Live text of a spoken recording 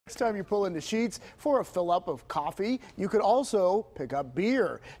Next time you pull into Sheetz for a fill-up of coffee, you could also pick up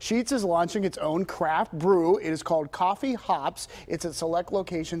beer. Sheetz is launching its own craft brew. It is called Coffee Hopz. It's at select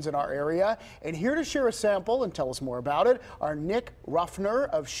locations in our area. And here to share a sample and tell us more about it are Nick Ruffner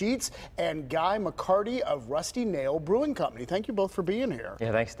of Sheetz and Guy McCarty of Rusty Nail Brewing Company. Thank you both for being here.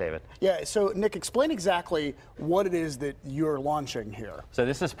 Yeah, thanks, David. Yeah, so Nick, explain exactly what it is that you're launching here. So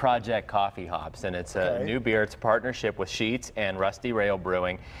this is Project Coffee Hopz, and it's a new beer. It's a partnership with Sheetz and Rusty Nail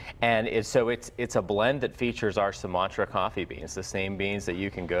Brewing. And it's a blend that features our Sumatra coffee beans, the same beans that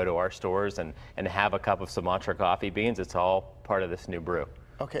you can go to our stores and have a cup of Sumatra coffee beans. It's all part of this new brew.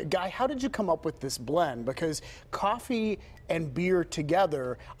 Okay, Guy, how did you come up with this blend? Because coffee and beer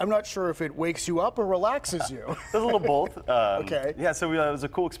together, I'm not sure if it wakes you up or relaxes you. There's a little both. Okay. Yeah, so it was a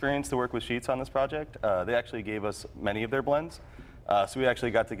cool experience to work with Sheetz on this project. They actually gave us many of their blends. So we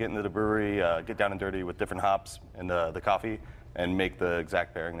actually got to get into the brewery, get down and dirty with different hops and the coffee, and make the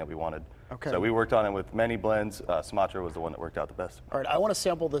exact pairing that we wanted. Okay. So we worked on it with many blends. Sumatra was the one that worked out the best. All right, I want to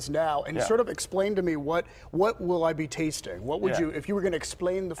sample this now and sort of explain to me what will I be tasting? What would you, if you were going to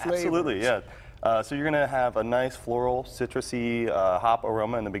explain the flavors? Absolutely, yeah. So you're going to have a nice floral, citrusy hop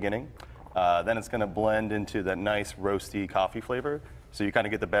aroma in the beginning. Then it's going to blend into that nice roasty coffee flavor. So you kind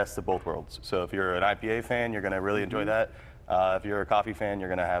of get the best of both worlds. So if you're an IPA fan, you're going to really enjoy that. If you're a coffee fan, you're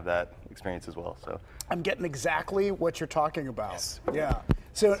going to have that experience as well. So I'm getting exactly what you're talking about. Yes. Yeah.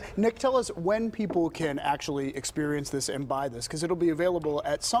 So Nick, tell us when people can actually experience this and buy this, because it'll be available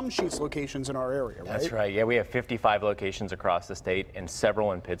at some Sheetz locations in our area, right? That's right. Yeah, we have 55 locations across the state and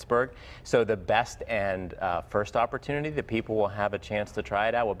several in Pittsburgh. So the best and first opportunity that people will have a chance to try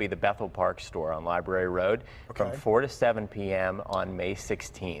it out will be the Bethel Park store on Library Road from 4 to 7 p.m. on May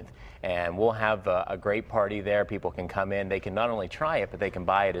 16th. And we'll have a great party there. People can come in. They can not only try it, but they can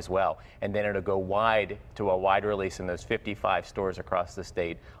buy it as well. And then it'll go wide to a wide release in those 55 stores across the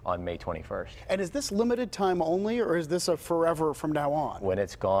state on May 21st. And is this limited time only, or is this a forever from now on? When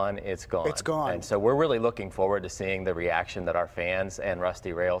it's gone, it's gone. It's gone. And so we're really looking forward to seeing the reaction that our fans and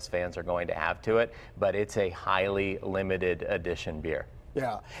Rusty Rails fans are going to have to it. But it's a highly limited edition beer.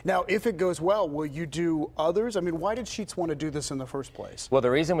 Yeah. Now, if it goes well, will you do others? I mean, why did Sheetz want to do this in the first place? Well,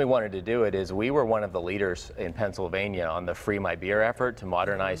 the reason we wanted to do it is we were one of the leaders in Pennsylvania on the Free My Beer effort to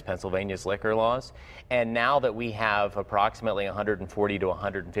modernize Pennsylvania's liquor laws. And now that we have approximately 140 to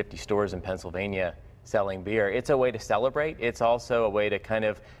 150 stores in Pennsylvania selling beer, it's a way to celebrate. It's also a way to kind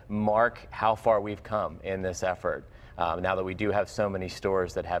of mark how far we've come in this effort. Now that we do have so many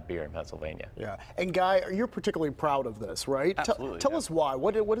stores that have beer in Pennsylvania. Yeah, and Guy, you're particularly proud of this, right? Absolutely. Tell us why.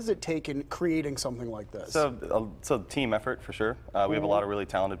 What does it take in creating something like this? So it's a team effort for sure. We have a lot of really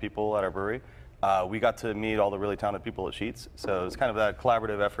talented people at our brewery. We got to meet all the really talented people at Sheetz. So it's kind of that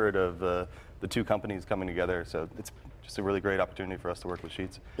collaborative effort of the two companies coming together. So it's just a really great opportunity for us to work with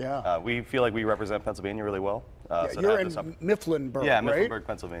Sheetz. Yeah. We feel like we represent Pennsylvania really well. So you're in Mifflinburg, yeah, right? Mifflinburg,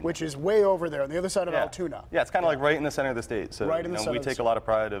 Pennsylvania. Which is way over there on the other side of Altoona. Yeah, it's kind of like right in the center of the state. So right in the center we take a lot of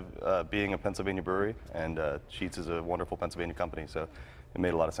pride of being a Pennsylvania brewery, and Sheetz is a wonderful Pennsylvania company. So it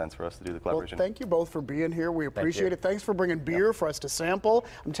made a lot of sense for us to do the collaboration. Well, thank you both for being here. We appreciate it. Thanks for bringing beer for us to sample.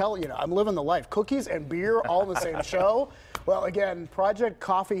 I'm telling you, I'm living the life. Cookies and beer all in the same show. Well, again, Project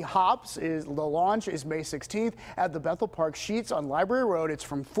Coffee Hopz the launch is May 16th at the Bethel Park Sheetz on Library Road. It's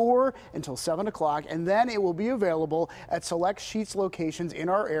from 4 until 7 o'clock, and then it will be available at select Sheetz locations in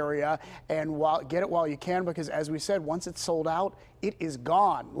our area. And get it while you can, because as we said, once it's sold out, it is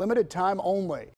gone. Limited time only.